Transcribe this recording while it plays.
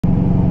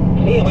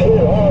Welcome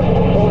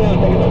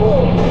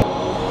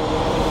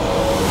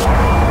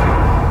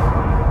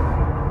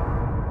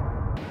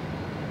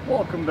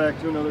back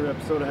to another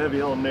episode of Heavy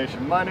Haulin'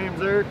 Nation. My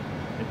name's Eric,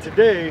 and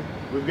today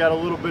we've got a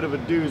little bit of a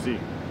doozy.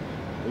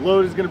 The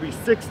load is going to be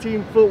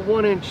 16 foot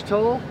 1 inch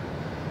tall,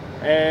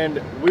 and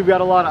we've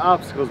got a lot of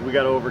obstacles we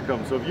got to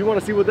overcome. So if you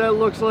want to see what that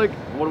looks like,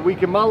 what a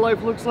week in my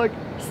life looks like,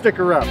 stick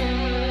around.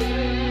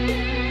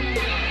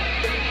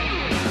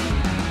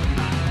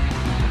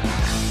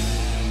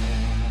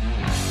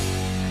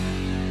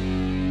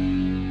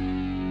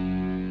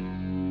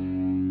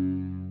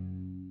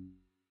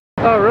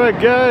 Alright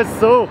guys,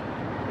 so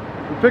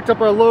we picked up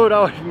our load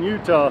out in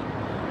Utah,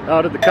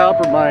 out at the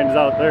copper mines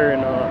out there,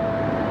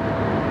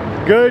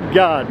 and good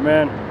God,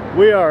 man,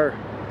 we are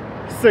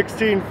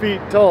 16 feet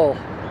tall.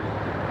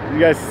 You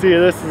guys see,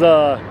 this is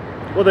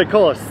what they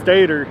call a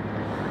stator.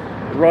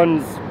 It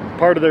runs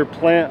part of their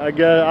plant, I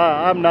guess.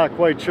 I'm not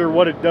quite sure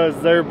what it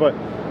does there, but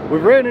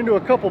we've ran into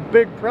a couple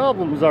big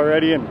problems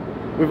already, and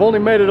we've only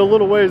made it a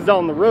little ways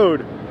down the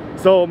road.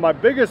 So my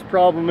biggest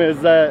problem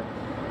is that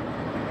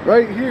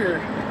right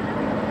here,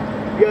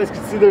 you guys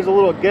can see there's a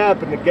little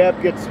gap, and the gap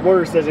gets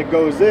worse as it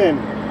goes in.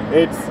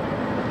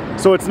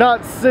 So it's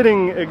not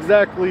sitting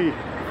exactly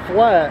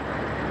flat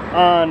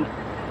on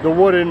the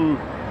wooden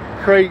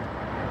crate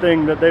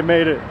thing that they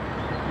made.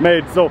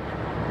 So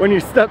when you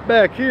step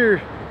back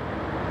here,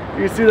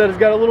 you can see that it's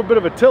got a little bit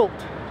of a tilt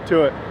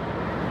to it.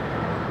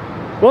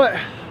 But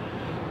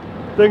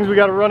things we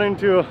got to run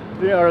into,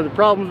 or the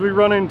problems we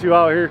run into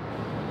out here,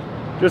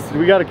 just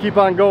we got to keep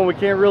on going. We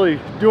can't really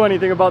do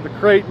anything about the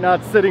crate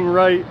not sitting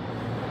right.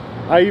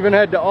 I even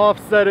had to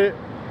offset it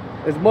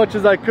as much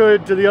as I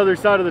could to the other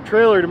side of the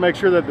trailer to make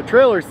sure that the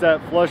trailer sat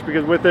flush,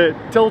 because with it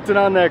tilted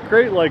on that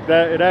crate like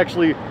that, it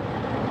actually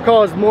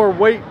caused more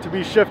weight to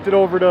be shifted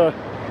over to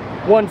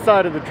one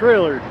side of the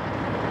trailer.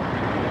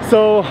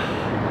 So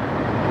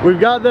we've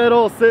got that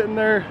all sitting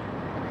there.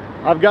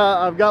 I've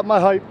got my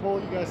height pole.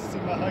 You guys see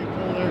my height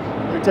pole there?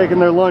 They're taking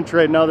their lunch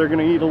right now. They're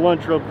gonna eat a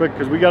lunch real quick,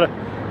 because we gotta,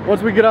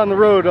 once we get on the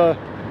road,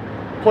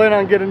 plan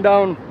on getting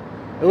down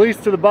at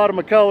least to the bottom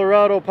of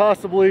Colorado,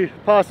 possibly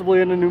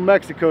into New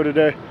Mexico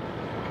today.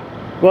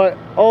 But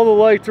all the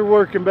lights are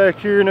working back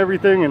here and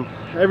everything,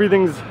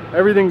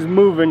 everything's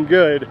moving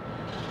good.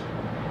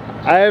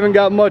 I haven't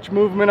got much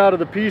movement out of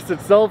the piece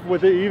itself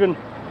with it, even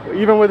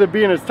with it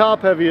being as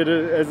top heavy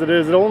as it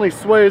is. It only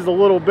sways a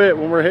little bit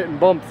when we're hitting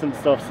bumps and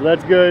stuff, so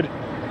that's good.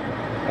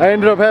 I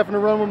ended up having to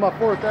run with my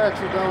fourth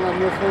axle down on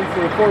this one,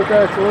 so the fourth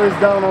axle is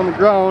down on the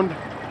ground.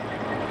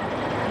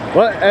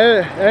 But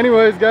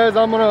anyways guys,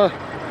 I'm gonna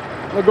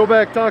go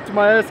back, talk to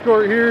my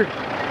escort here,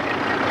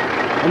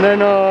 and then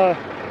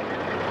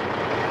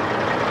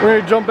we're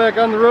gonna jump back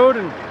on the road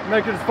and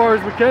make it as far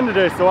as we can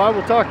today. So I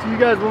will talk to you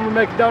guys when we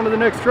make it down to the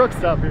next truck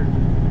stop here.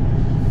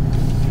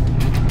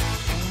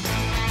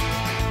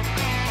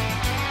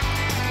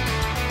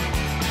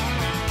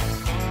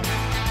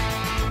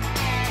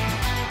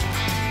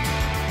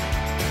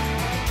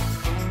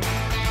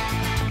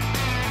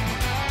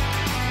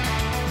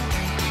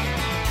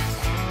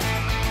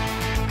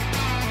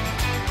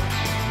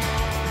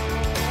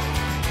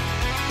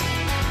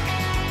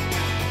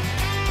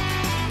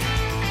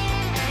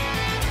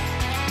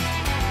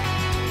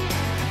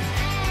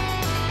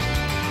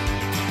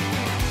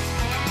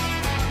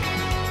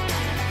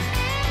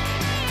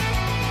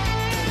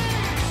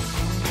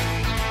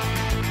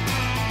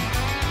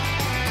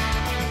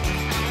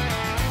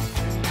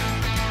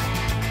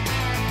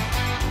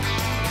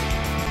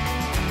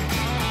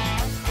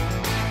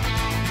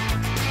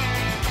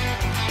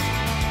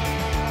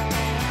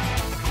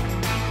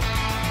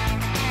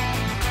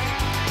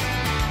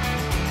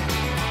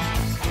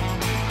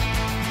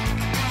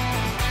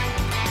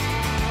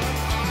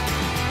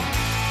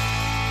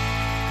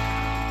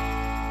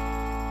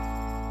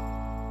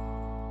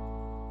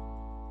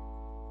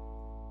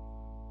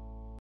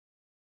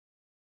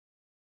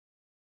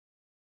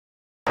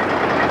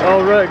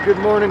 All right, good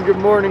morning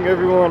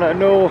everyone. I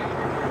know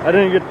I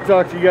didn't get to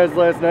talk to you guys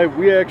last night.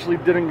 We actually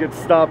didn't get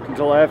stopped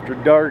until after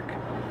dark,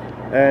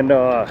 and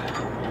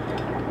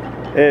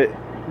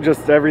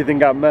everything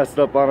got messed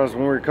up on us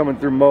when we were coming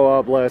through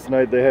Moab last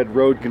night. They had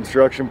road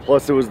construction,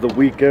 plus it was the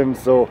weekend,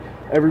 so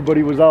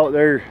everybody was out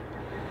there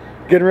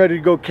getting ready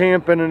to go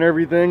camping and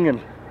everything,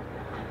 and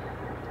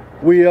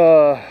we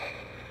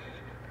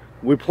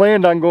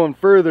planned on going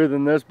further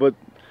than this, but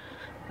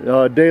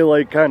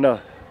daylight kind of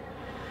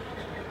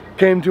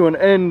came to an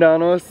end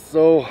on us,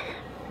 so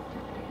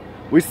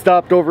we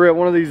stopped over at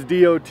one of these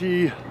DOT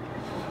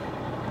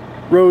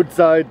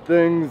roadside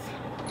things.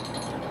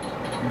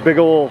 Big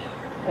old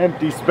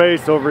empty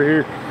space over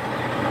here.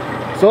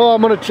 So I'm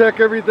gonna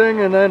check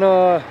everything, and then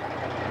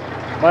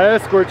my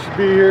escort should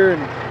be here in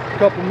a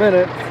couple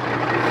minutes,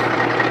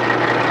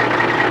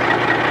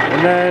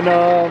 and then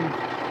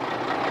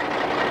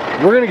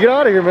we're gonna get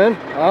out of here, man.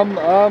 I'm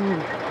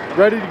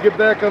ready to get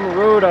back on the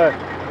road.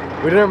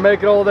 We didn't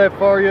make it all that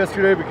far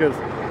yesterday because,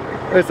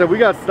 like I said, we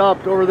got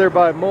stopped over there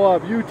by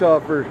Moab, Utah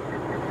for,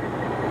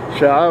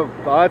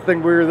 I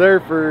think we were there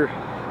for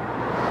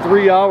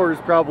 3 hours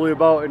probably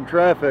about in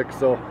traffic,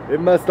 so it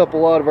messed up a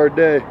lot of our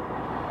day.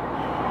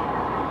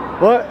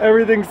 But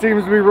everything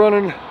seems to be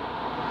running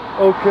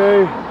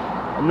okay.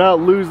 I'm not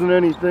losing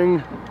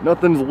anything.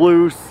 Nothing's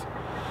loose.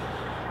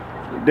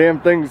 The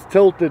damn thing's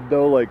tilted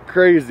though like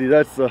crazy.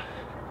 That's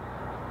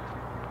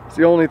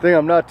the only thing.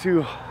 I'm not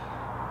too...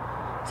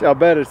 See how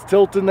bad it's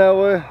tilting that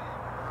way?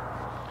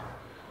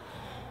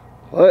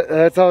 But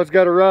that's how it's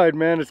got to ride,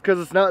 man. It's because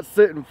it's not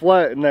sitting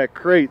flat in that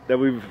crate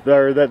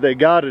that they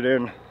got it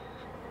in.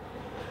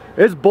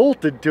 It's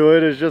bolted to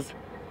it. It's just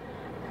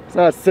it's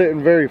not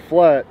sitting very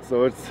flat,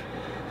 so it's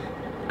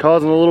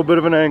causing a little bit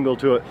of an angle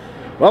to it.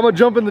 Well, I'm gonna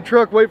jump in the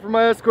truck, wait for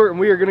my Escort, and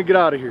we are gonna get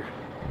out of here.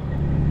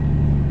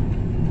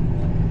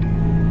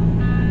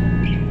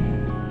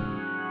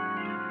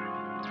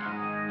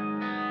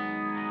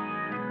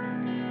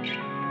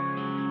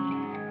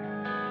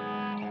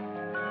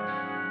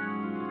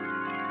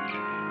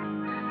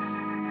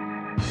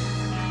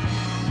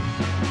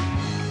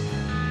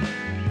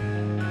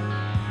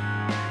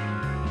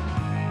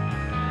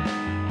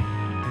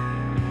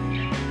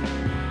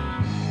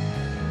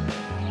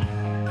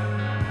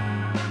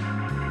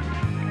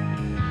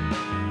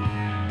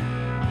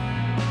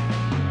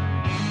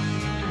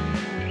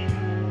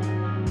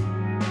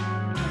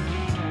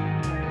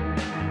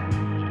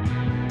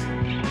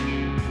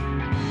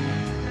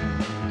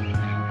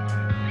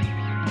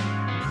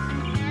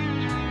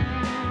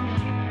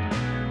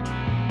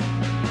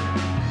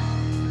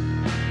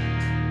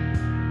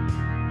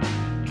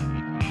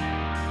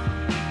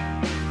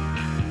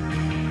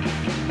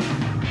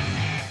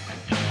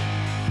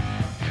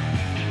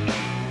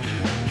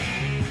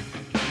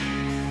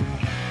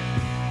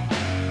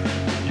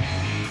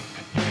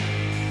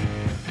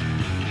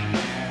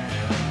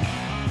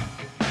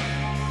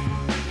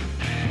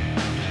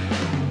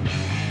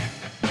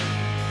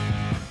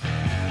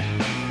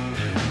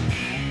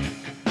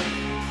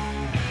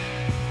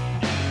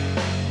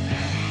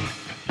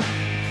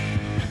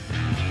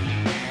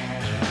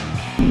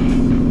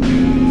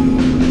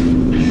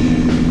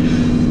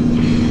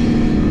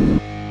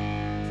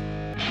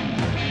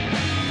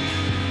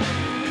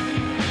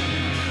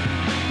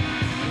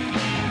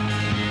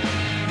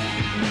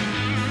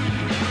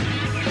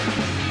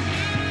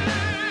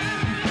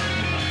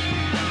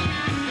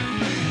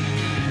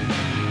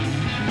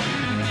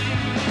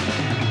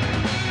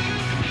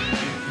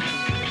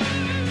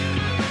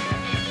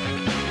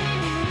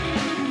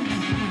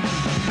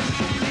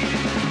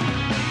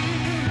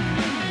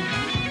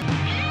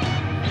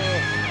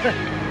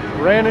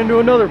 Ran into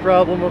another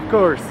problem, of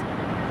course.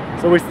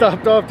 So we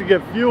stopped off to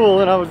get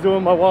fuel, and I was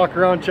doing my walk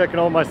around checking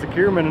all my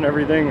securement and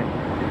everything.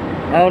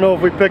 I don't know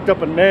if we picked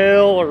up a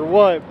nail or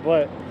what,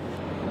 but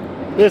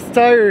this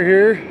tire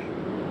here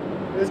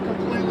is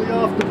completely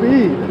off the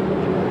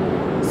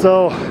bead.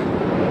 So,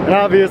 and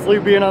obviously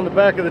being on the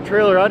back of the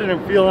trailer, I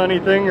didn't feel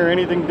anything or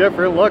anything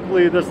different.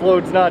 Luckily this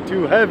load's not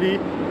too heavy,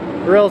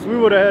 or else we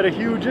would have had a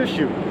huge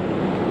issue.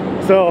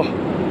 So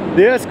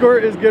the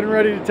Escort is getting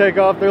ready to take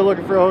off. They're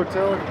looking for a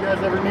hotel. If you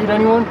guys ever need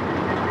anyone,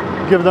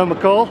 give them a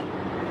call.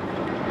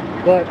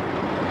 But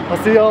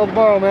I'll see y'all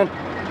tomorrow, man.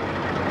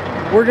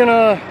 We're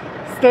gonna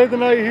stay the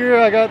night here.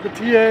 I got the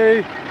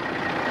TA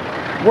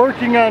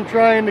working on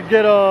trying to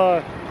get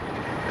a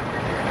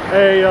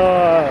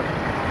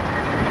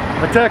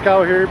tech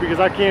out here because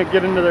I can't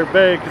get into their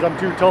bay because I'm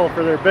too tall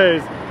for their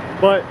bays.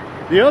 But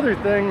the other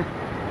thing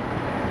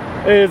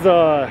is,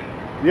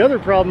 the other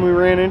problem we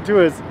ran into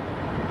is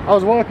I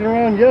was walking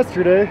around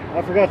yesterday,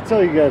 I forgot to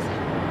tell you guys,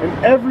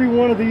 and every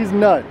one of these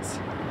nuts,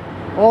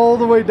 all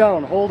the way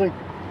down, holding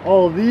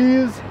all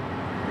these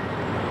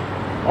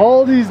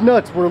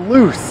nuts were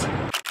loose.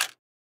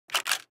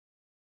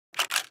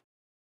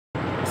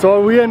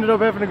 So we ended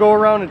up having to go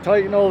around and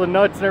tighten all the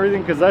nuts and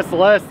everything, because that's the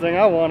last thing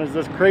I want is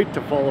this crate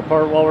to fall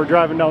apart while we're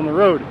driving down the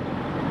road.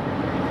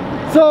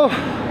 So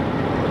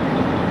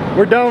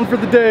we're down for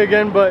the day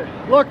again, but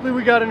luckily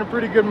we got in a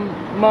pretty good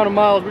amount of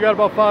miles. We got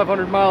about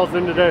 500 miles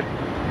in today.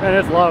 And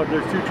it's loud,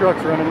 there's 2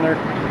 trucks running there.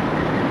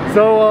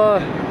 So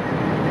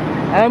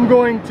I'm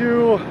going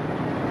to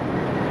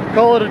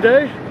call it a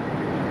day.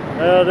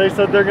 They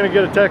said they're gonna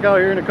get a tech out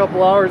here in a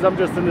couple hours. I'm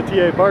just in the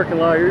TA parking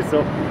lot here,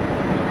 so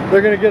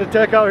they're gonna get a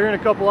tech out here in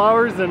a couple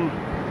hours, and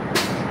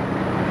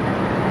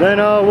then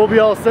we'll be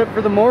all set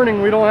for the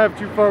morning. We don't have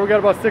too far. We got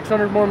about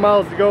 600 more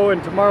miles to go,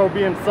 and tomorrow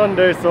being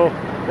Sunday, so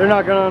they're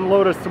not gonna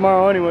unload us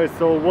tomorrow anyway,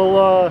 so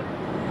we'll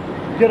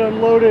get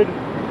unloaded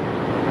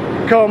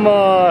come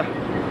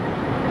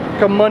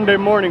Monday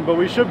morning, but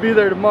we should be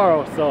there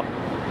tomorrow. So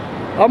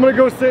I'm gonna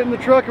go sit in the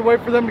truck and wait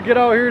for them to get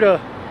out here to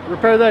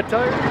repair that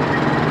tire.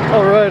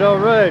 All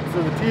right,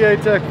 so the TA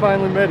tech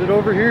finally made it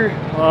over here.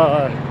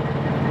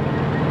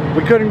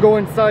 We couldn't go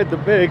inside the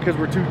bay because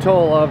we're too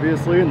tall,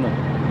 obviously, and the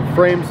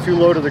frame's too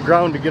low to the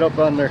ground to get up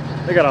on there.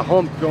 They got a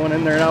hump going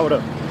in there, and I would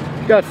have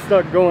got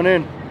stuck going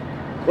in.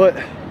 But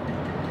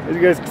as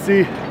you guys can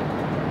see,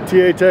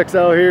 TA tech's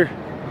out here.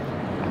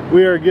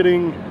 We are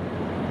getting,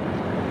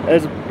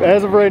 as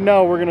of right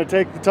now, we're gonna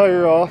take the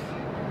tire off,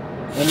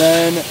 and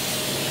then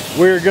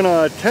we're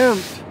gonna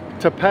attempt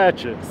to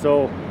patch it.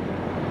 So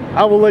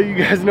I will let you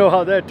guys know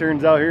how that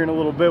turns out here in a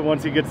little bit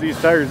once he gets these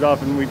tires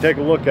off and we take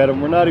a look at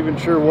them. We're not even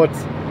sure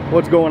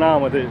what's going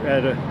on with it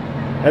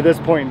at this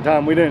point in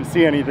time. We didn't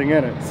see anything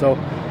in it. So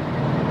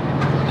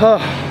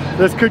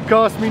this could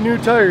cost me new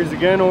tires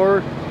again,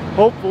 or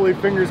hopefully,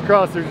 fingers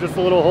crossed, there's just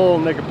a little hole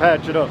and they can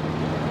patch it up.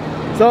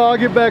 So I'll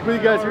get back with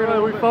you guys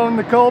here. We found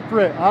the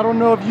culprit. I don't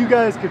know if you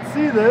guys could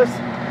see this,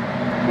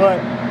 but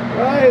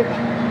right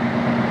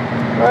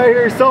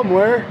here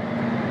somewhere,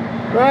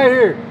 right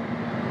here,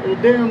 a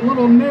damn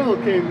little nail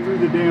came through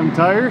the damn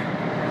tire.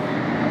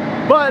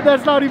 But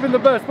that's not even the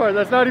best part.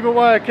 That's not even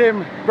why I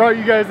brought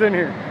you guys in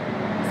here.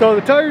 So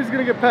the tire's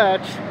gonna get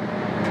patched,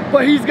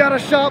 but he's got a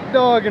shop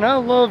dog, and I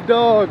love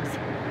dogs.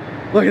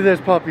 Look at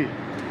this puppy.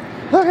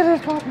 Look at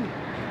this puppy.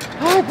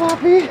 Hi,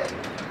 puppy.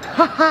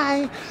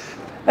 Hi.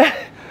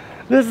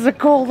 This is a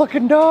cool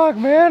looking dog,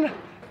 man.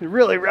 He's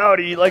really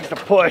rowdy. He likes to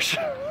push.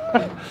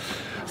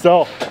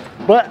 So,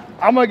 but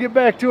I'm gonna get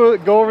back to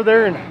it, go over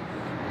there and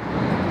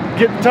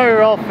get the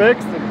tire all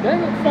fixed. And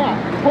dang it, stop.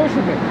 You're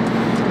pushing me.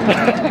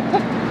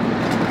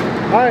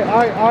 All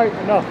right,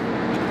 enough.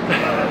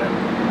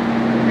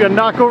 I'm gonna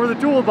knock over the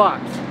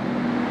toolbox.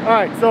 All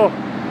right, so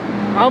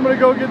I'm gonna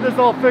go get this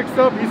all fixed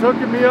up. He's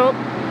hooking me up.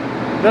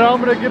 Then I'm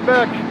gonna get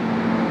back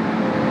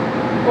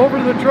over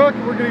to the truck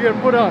and we're gonna get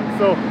it put on.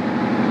 So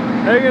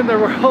hang in there,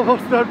 we're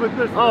almost done with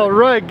this. All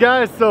right,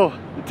 guys, so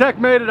the tech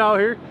made it out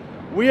here.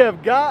 We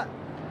have got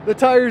the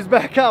tires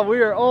back out.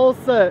 We are all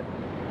set.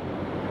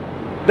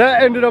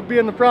 That ended up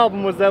being the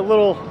problem, was that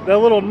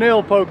little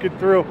nail poking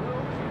through.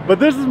 But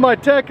this is my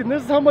tech, and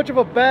this is how much of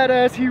a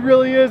badass he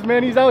really is,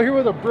 man. He's out here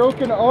with a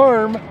broken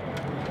arm.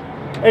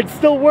 It's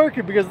still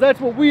working, because that's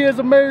what we as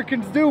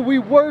Americans do. We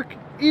work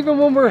even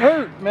when we're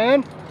hurt,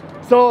 man.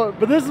 So,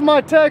 but this is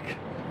my tech.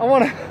 You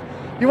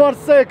want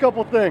to say a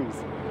couple things.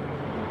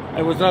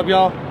 Hey, what's up,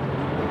 y'all?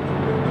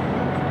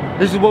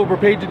 This is what we're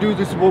paid to do.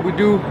 This is what we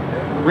do.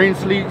 Rain,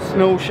 sleet,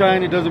 snow,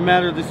 shine, it doesn't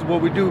matter. This is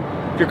what we do.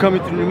 If you're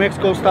coming through New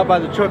Mexico, stop by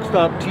the truck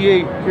stop TA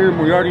here in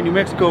Moriarty, New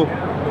Mexico.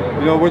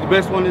 You know, we're the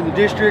best one in the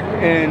district,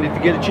 and if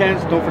you get a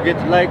chance, don't forget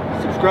to like,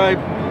 subscribe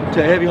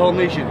to Heavy Haul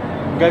Nation.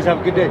 You guys have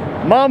a good day.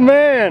 My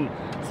man.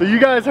 So you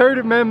guys heard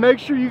it, man. Make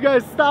sure you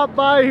guys stop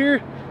by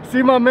here.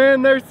 See my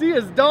man there. See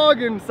his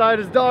dog inside.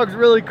 His dog's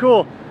really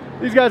cool.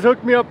 These guys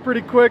hooked me up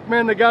pretty quick,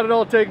 man. They got it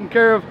all taken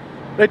care of.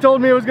 They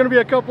told me it was going to be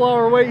a couple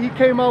hour wait. He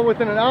came out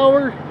within an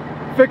hour,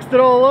 fixed it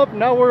all up, and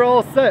now we're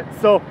all set.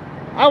 So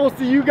I will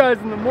see you guys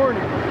in the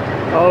morning.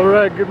 All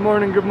right, good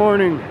morning, good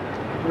morning.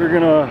 We're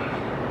going to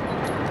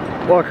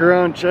walk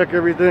around, check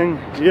everything.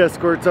 The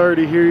escort's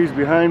already here. He's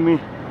behind me.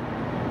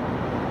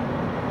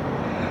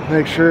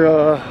 Make sure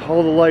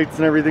all the lights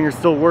and everything are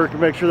still working.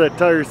 Make sure that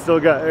tire's still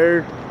got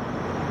air.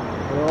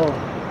 Well,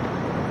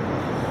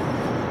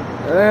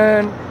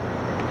 and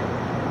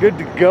good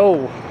to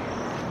go.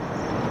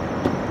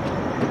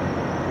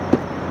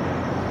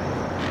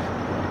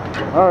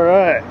 All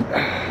right,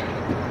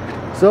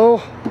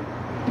 so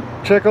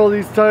check all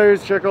these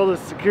tires, check all the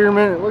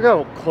securement. Look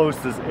how close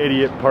this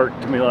idiot parked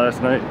to me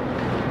last night.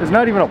 There's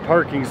not even a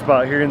parking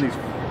spot here, and these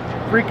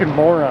freaking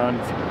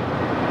morons,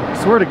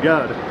 I swear to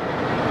God.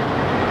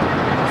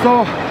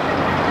 So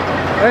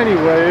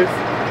anyways,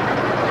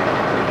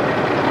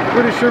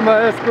 pretty sure my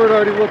escort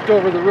already looked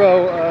over the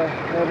row. I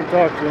haven't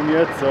talked to him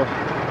yet, so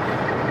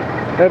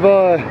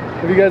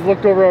have you guys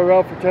looked over our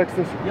route for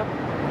Texas?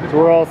 Yep. So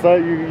we're all set.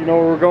 You know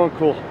where we're going?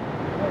 Cool.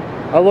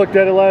 I looked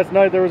at it last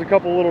night. There was a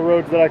couple little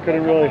roads that I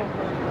couldn't really,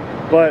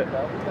 but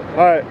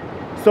all right.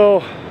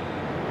 So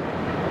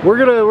we're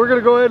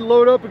gonna go ahead and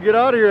load up and get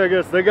out of here. I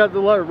guess they got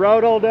the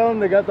route all down.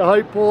 They got the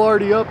height pole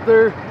already up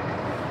there.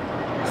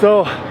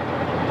 So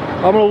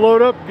I'm gonna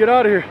load up and get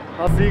out of here.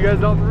 I'll see you guys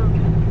down the road.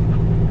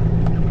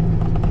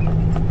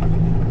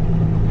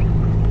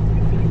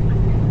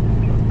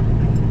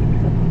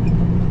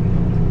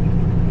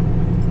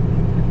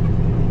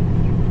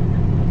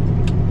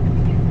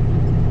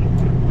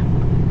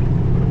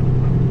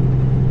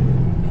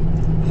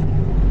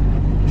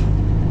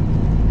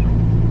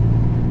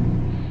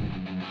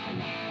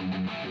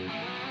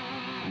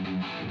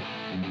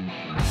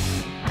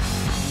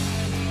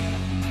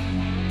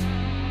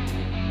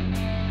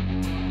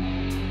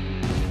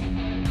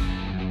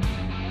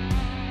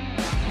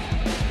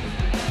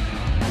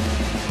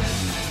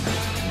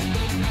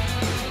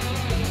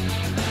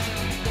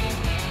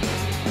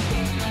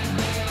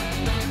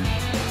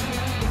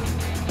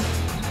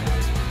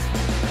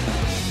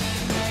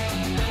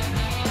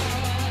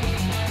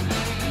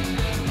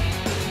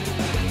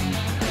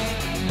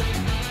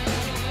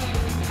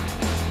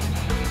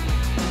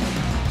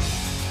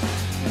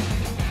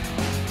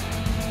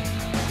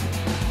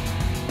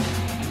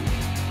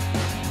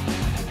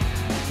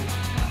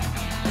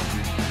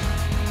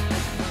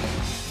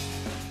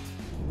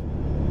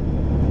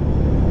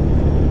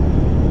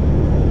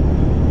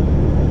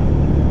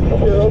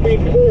 Be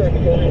clear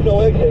because there's no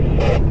exit.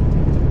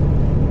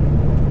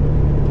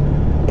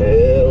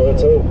 Yeah,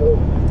 let's hope.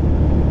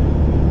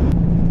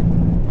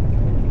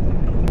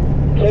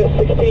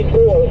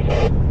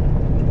 10-16-4.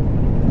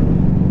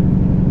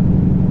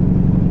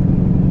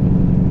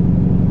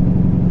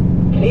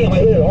 Damn, I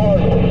hit it hard.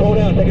 Slow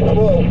down, take it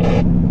slow.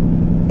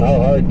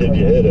 How hard did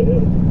you hit it?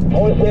 I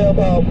want to say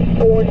about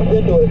 4 inches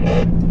into it.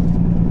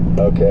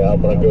 Okay, I'm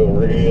gonna go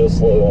real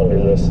slow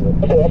under this.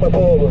 I'm gonna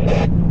pull over.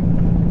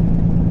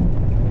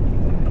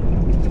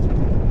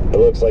 It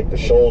looks like the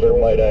shoulder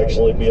might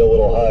actually be a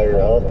little higher,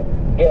 huh?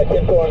 Yeah,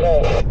 10-4 on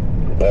that.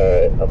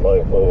 Alright, I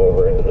might move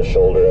over into the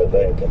shoulder, I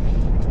think.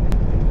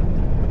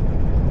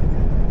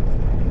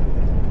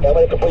 Yeah, I'm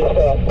gonna complete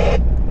stop.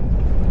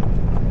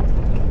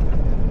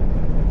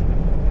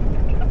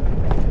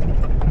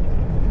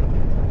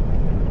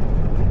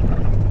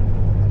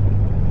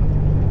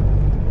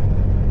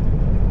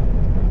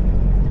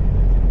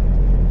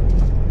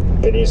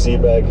 Can you see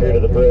back here to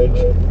the bridge?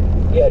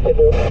 Yeah,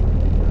 10-4.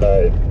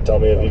 Alright, tell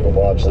me if you can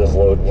watch this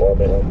load for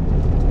me.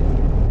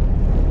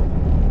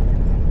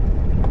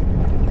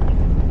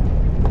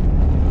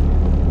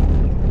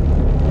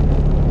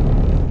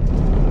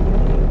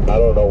 I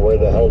don't know where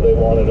the hell they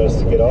wanted us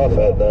to get off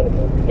at then.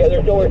 Yeah,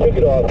 there's nowhere to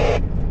get off.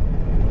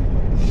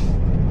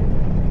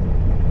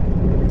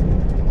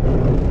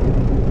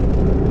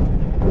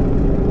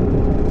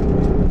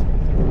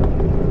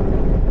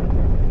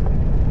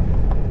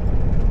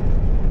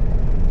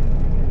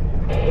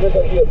 It looks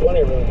like you have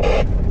plenty of room.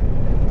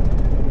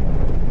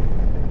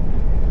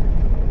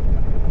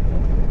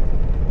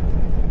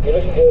 You're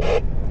looking good.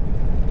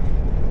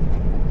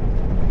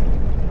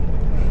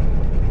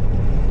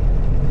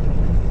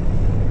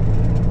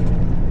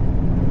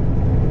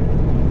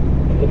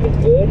 Looking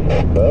good.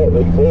 Well,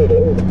 we cleared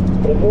it.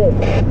 Good boy.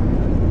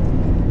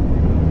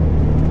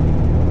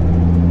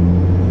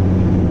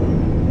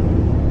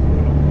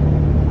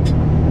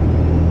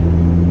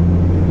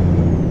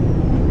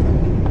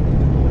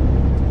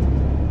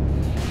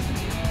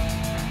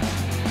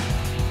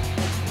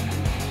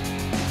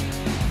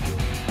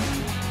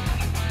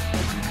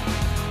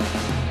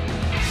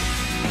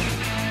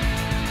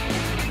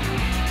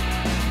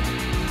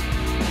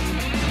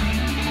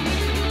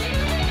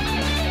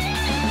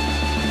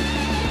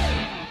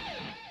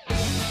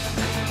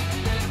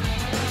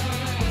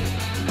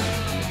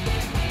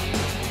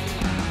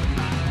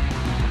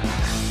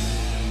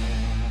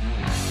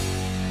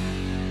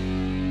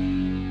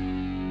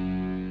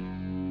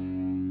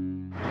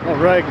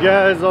 Alright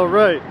guys,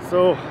 alright,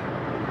 so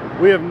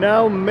we have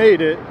now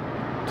made it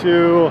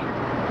to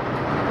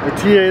the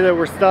TA that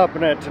we're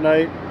stopping at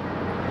tonight.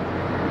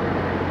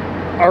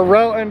 Our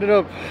route ended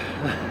up,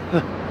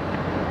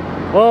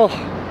 well,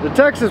 the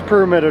Texas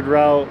permitted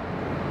route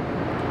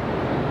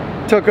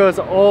took us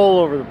all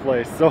over the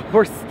place, so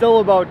we're still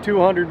about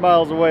 200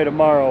 miles away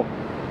tomorrow.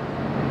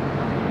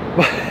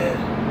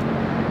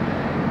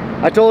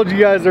 I told you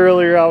guys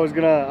earlier I was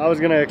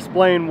gonna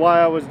explain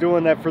why I was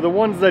doing that. For the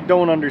ones that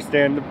don't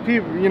understand, the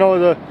people, you know,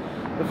 the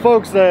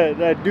folks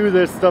that do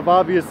this stuff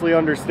obviously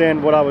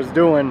understand what I was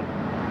doing.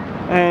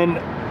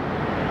 And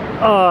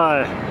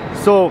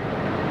so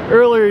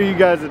earlier you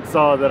guys had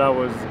saw that I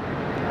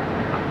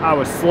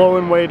was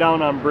slowing way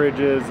down on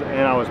bridges,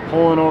 and I was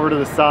pulling over to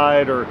the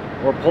side or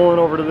pulling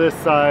over to this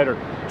side or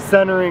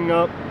centering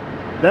up.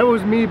 That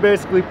was me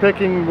basically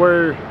picking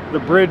where the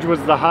bridge was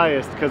the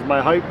highest, because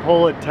my height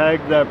pole had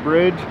tagged that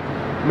bridge,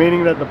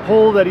 meaning that the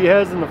pole that he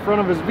has in the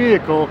front of his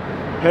vehicle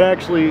had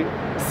actually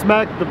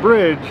smacked the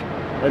bridge,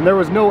 and there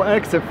was no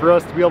exit for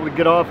us to be able to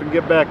get off and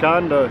get back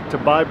on to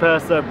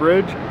bypass that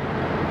bridge.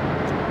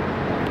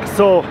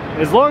 So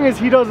as long as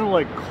he doesn't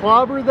like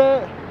clobber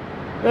that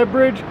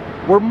bridge,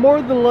 we're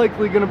more than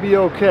likely going to be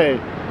okay.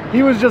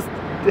 He was just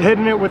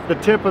hitting it with the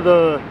tip of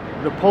the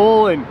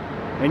pole, and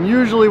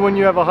usually when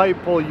you have a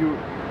height pole, you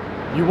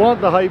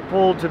want the height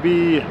pole to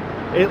be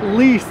at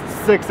least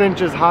 6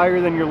 inches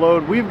higher than your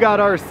load. We've got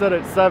ours set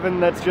at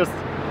 7.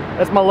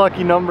 That's my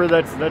lucky number.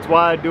 That's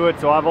why I do it.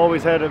 So I've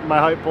always had my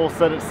height pole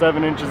set at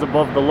 7 inches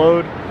above the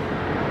load.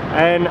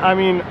 And I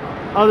mean,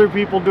 other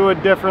people do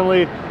it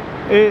differently.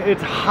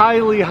 It's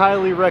highly,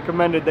 highly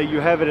recommended that you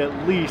have it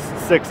at least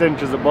 6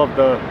 inches above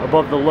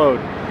the load.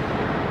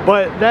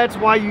 But that's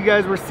why you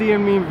guys were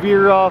seeing me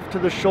veer off to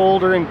the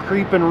shoulder and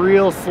creeping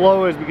real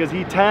slow, is because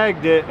he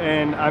tagged it.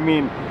 And I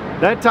mean,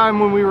 that time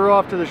when we were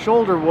off to the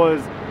shoulder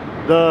was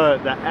the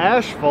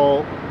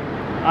asphalt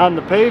on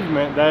the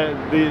pavement,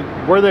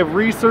 where they've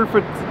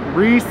resurfaced,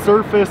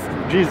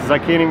 Jesus, I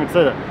can't even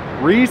say that,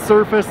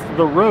 resurfaced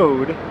the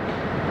road.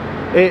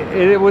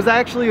 It was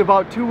actually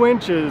about 2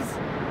 inches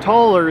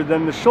taller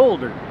than the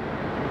shoulder.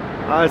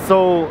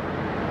 So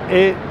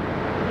it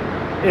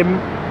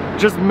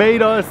just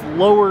made us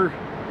lower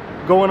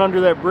going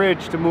under that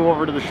bridge to move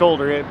over to the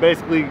shoulder. It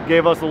basically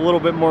gave us a little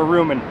bit more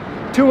room, and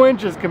 2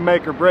 inches can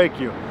make or break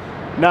you.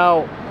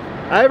 Now,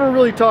 I haven't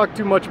really talked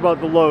too much about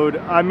the load.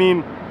 I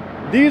mean,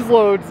 these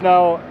loads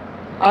now,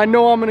 I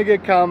know I'm gonna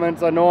get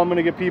comments. I know I'm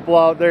gonna get people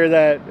out there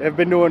that have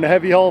been doing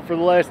heavy haul for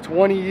the last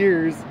 20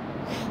 years,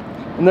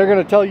 and they're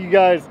gonna tell you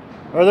guys,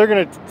 or they're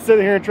gonna sit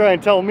here and try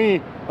and tell me,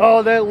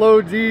 oh, that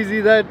load's easy,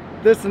 that,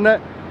 this and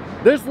that.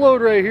 This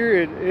load right here,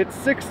 it's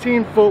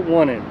 16 foot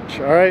 1 inch,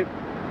 all right?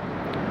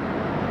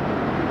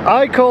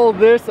 I call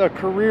this a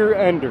career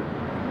ender,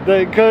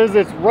 because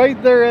it's right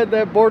there at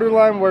that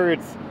borderline where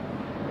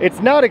It's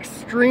not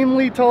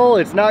extremely tall.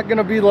 It's not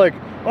gonna be like,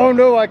 oh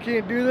no, I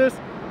can't do this,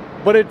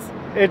 but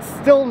it's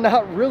still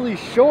not really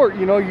short.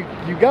 You know,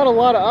 you got a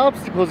lot of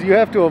obstacles you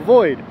have to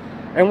avoid.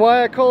 And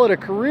why I call it a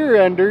career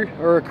ender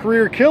or a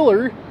career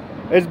killer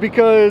is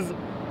because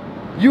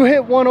you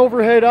hit one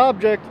overhead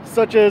object,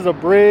 such as a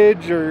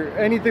bridge or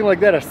anything like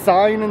that, a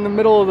sign in the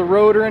middle of the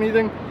road or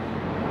anything,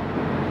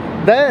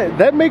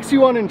 that makes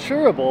you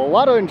uninsurable. A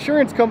lot of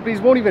insurance companies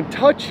won't even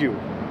touch you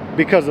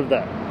because of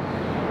that.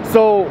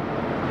 So,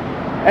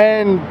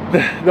 and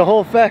the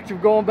whole fact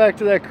of going back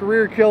to that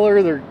career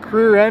killer, the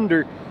career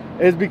ender,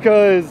 is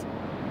because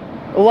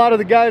a lot of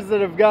the guys that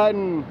have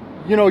gotten,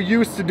 you know,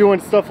 used to doing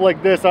stuff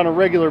like this on a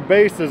regular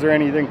basis or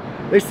anything,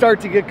 they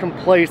start to get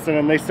complacent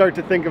and they start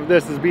to think of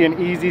this as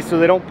being easy, so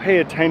they don't pay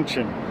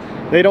attention.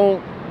 They're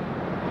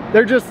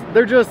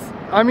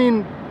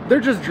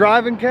just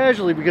driving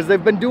casually because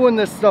they've been doing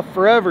this stuff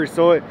forever.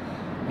 So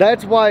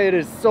that's why it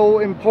is so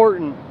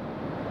important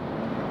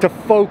to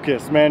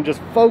focus, man.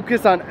 Just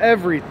focus on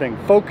everything.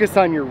 Focus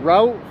on your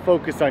route,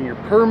 focus on your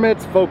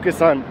permits,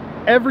 focus on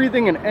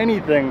everything and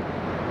anything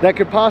that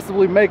could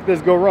possibly make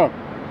this go wrong.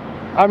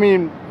 I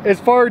mean, as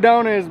far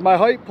down as my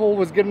height pole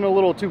was getting a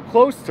little too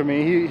close to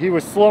me, he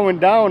was slowing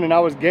down and I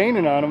was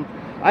gaining on him.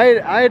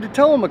 I had to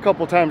tell him a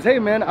couple times, hey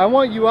man, I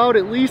want you out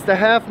at least a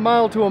half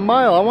mile to a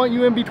mile. I want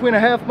you in between a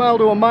half mile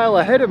to a mile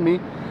ahead of me.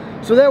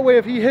 So that way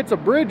if he hits a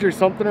bridge or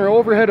something or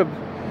overhead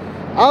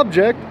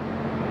object,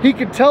 he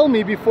could tell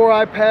me before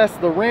I pass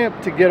the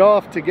ramp to get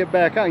off to get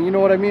back on. You know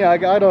what I mean? I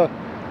gotta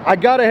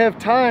have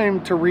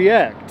time to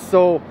react.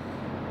 So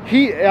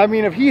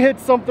if he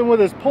hits something with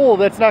his pole,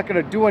 that's not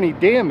gonna do any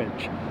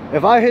damage.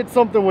 If I hit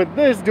something with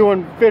this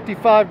doing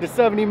 55 to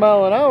 70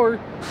 mile an hour,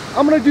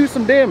 I'm gonna do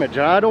some damage,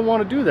 and I don't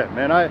wanna do that,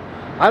 man.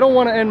 I don't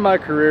wanna end my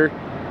career.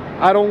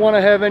 I don't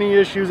wanna have any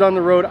issues on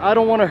the road. I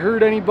don't wanna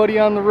hurt anybody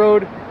on the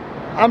road.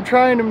 I'm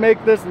trying to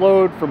make this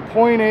load from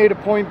point A to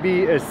point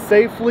B as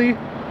safely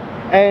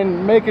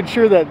and making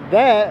sure that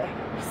that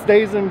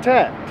stays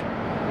intact.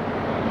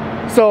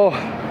 So,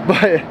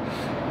 but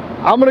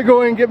I'm gonna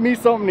go and get me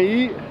something to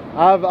eat.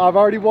 I've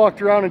already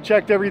walked around and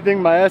checked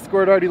everything. My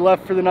escort already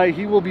left for the night.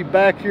 He will be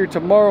back here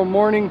tomorrow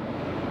morning.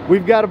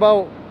 We've got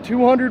about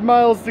 200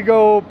 miles to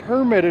go,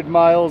 permitted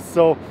miles,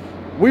 so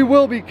we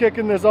will be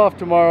kicking this off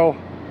tomorrow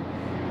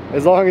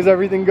as long as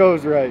everything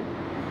goes right.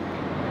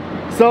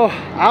 So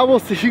I will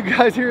see you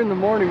guys here in the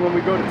morning when we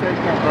go to take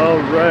off. All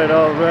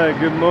right.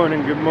 Good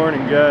morning,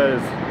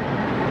 guys.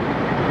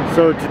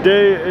 So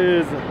today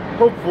is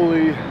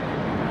hopefully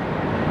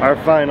our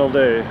final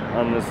day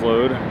on this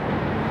load.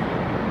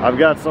 I've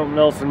got something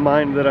else in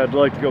mind that I'd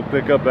like to go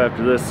pick up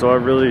after this, so I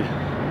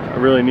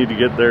really need to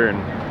get there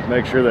and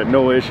make sure that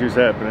no issues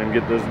happen and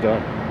get this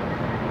done.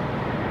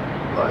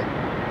 But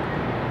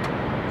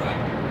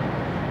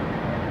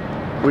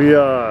we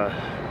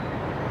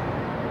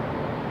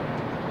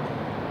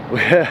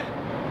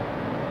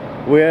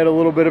had a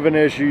little bit of an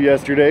issue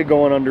yesterday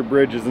going under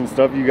bridges and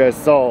stuff. You guys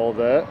saw all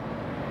that.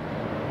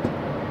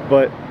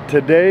 But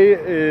today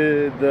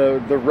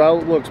the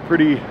route looks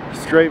pretty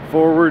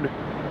straightforward.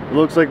 It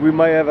looks like we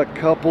might have a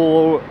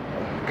couple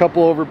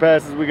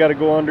overpasses we got to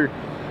go under,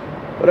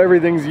 but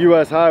everything's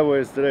US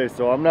highways today,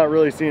 so I'm not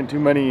really seeing too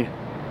many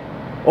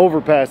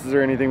overpasses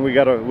or anything we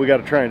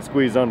gotta try and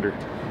squeeze under.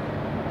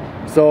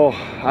 So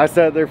I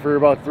sat there for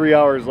about 3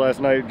 hours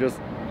last night just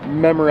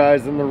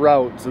memorizing the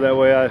route, so that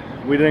way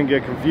we didn't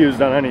get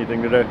confused on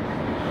anything today.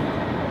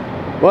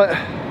 But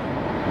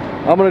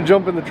I'm gonna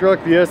jump in the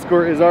truck. The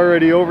escort is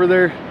already over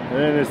there,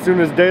 and as soon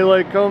as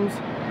daylight comes,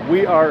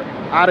 we are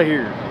out of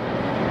here.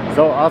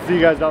 So I'll see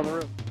you guys down the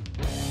road.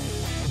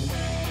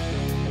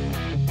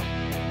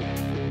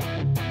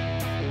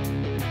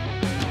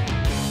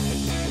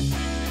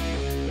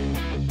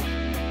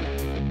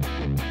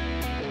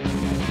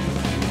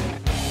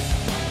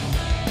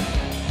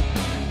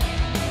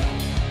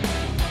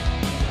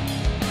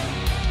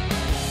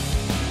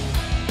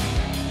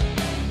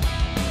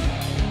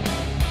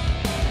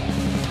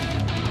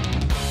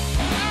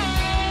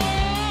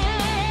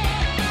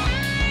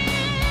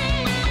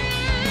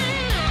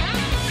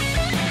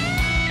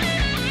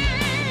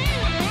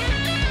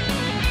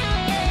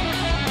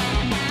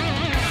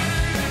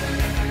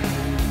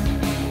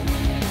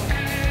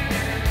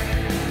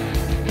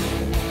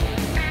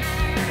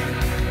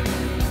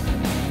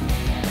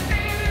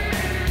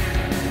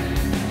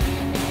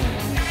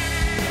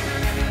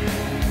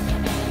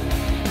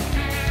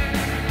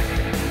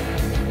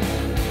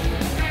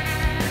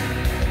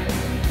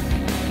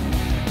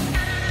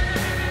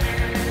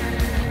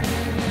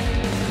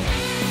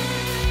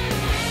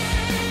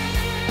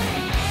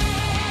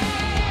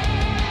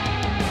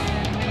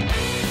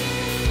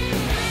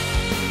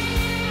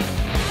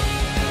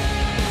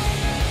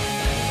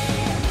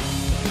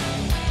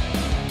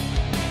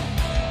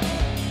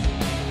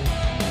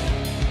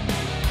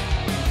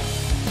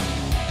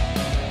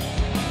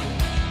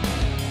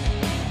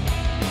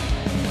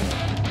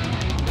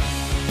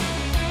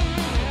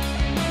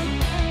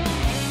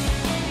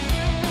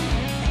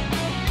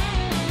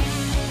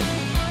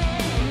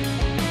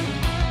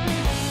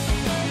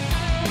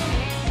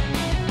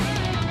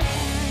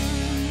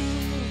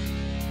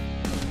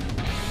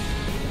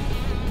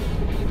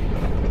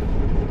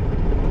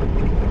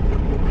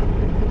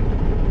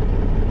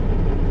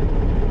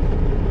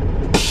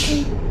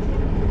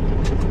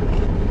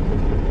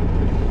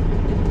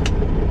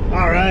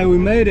 right, we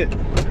made it.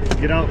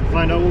 Get out and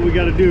find out what we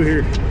got to do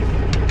here.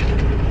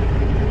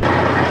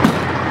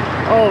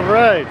 All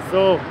right,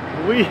 so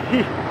we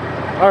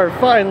are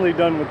finally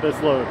done with this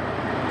load.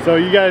 So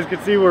you guys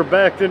can see we're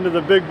backed into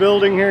the big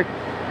building here.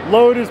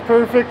 Load is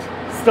perfect,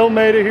 still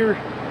made it here.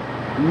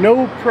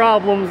 No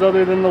problems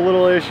other than the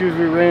little issues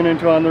we ran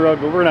into on the road,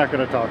 but we're not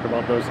going to talk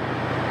about those.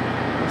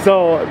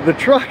 So the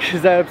truck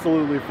is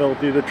absolutely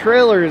filthy. The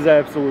trailer is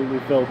absolutely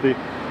filthy.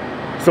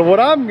 So what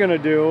I'm going to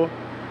do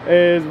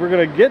is we're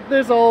going to get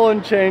this all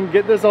unchained,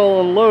 get this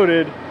all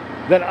unloaded.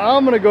 Then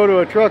I'm going to go to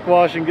a truck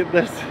wash and get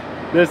this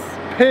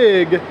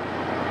pig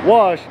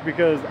washed,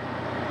 because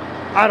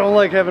I don't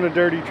like having a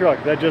dirty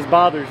truck. That just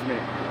bothers me.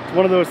 It's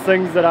one of those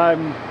things that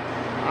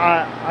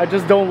I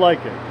just don't like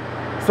it.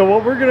 So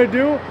what we're going to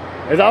do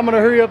is I'm going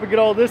to hurry up and get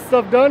all this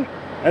stuff done,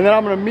 and then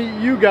I'm going to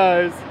meet you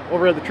guys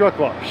over at the truck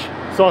wash.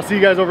 So I'll see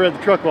you guys over at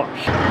the truck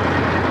wash.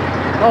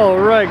 All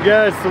right,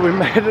 guys, so we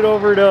made it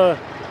over to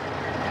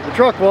the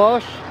truck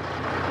wash.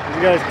 As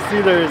you guys can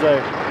see, there's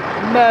a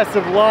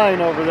massive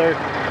line over there.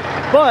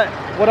 But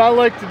what I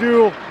like to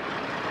do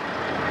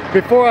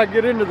before I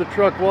get into the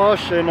truck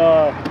wash, and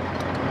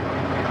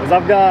is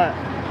I've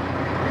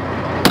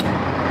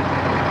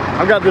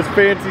got this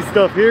fancy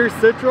stuff here,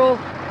 Citral.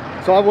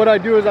 So what I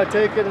do is I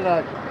take it and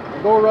I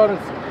go around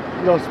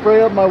and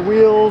spray up my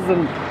wheels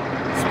and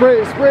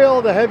spray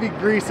all the heavy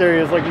grease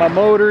areas like my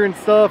motor and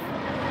stuff.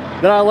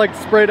 Then I like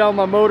to spray down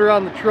my motor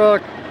on the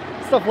truck,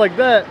 stuff like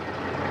that.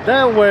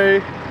 That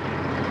way,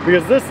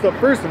 because this stuff,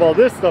 first of all,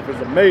 this stuff is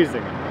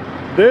amazing.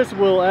 This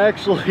will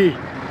actually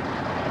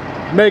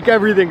make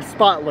everything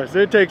spotless.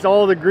 It takes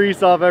all the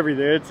grease off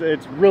everything.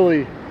 It's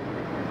really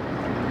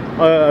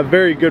a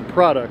very good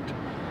product.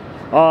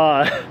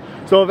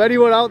 So if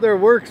anyone out there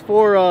works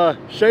for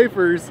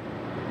Schaefer's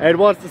and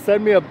wants to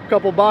send me a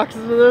couple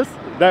boxes of this,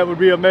 that would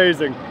be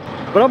amazing.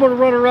 But I'm gonna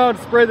run around,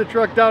 spray the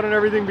truck down and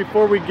everything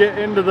before we get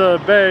into the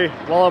bay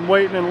while I'm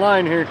waiting in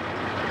line here.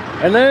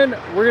 And then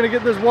we're gonna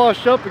get this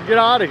washed up and get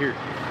out of here.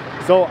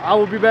 So I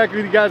will be back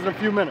with you guys in a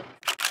few minutes.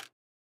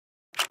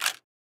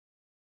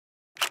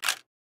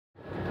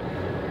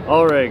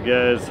 All right,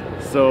 guys,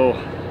 so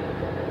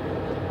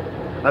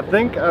I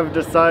think I've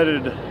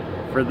decided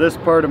for this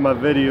part of my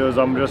videos,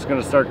 I'm just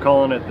gonna start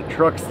calling it the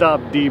truck stop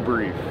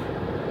debrief.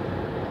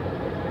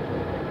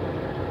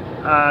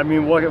 I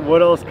mean,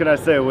 what else can I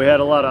say? We had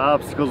a lot of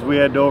obstacles we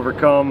had to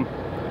overcome.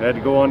 We had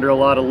to go under a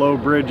lot of low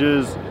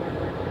bridges.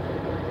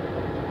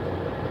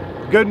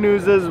 Good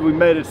news is we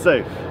made it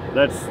safe.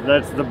 That's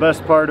the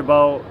best part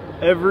about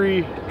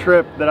every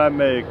trip that I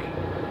make,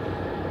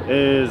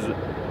 is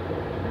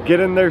get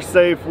in there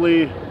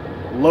safely,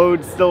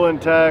 load still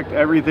intact,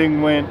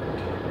 everything went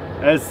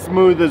as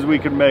smooth as we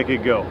could make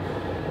it go.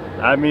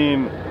 I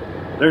mean,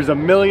 there's a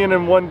million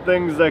and one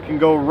things that can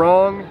go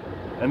wrong,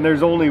 and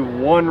there's only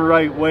one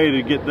right way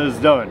to get this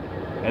done,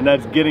 and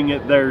that's getting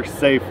it there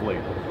safely.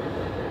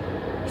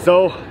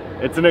 So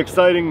it's an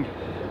exciting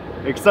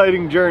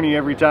journey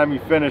every time you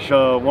finish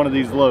one of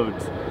these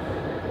loads.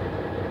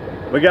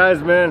 But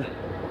guys, man,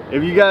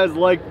 if you guys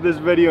liked this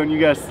video and you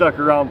guys stuck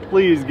around,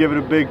 please give it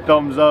a big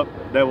thumbs up.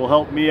 That will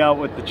help me out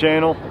with the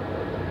channel.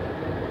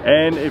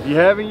 And if you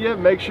haven't yet,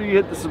 make sure you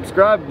hit the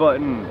subscribe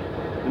button,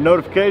 the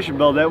notification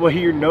bell. That way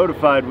you're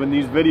notified when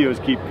these videos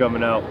keep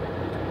coming out.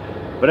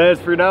 But as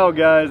for now,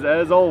 guys,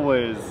 as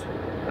always,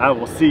 I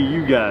will see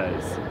you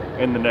guys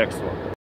in the next one.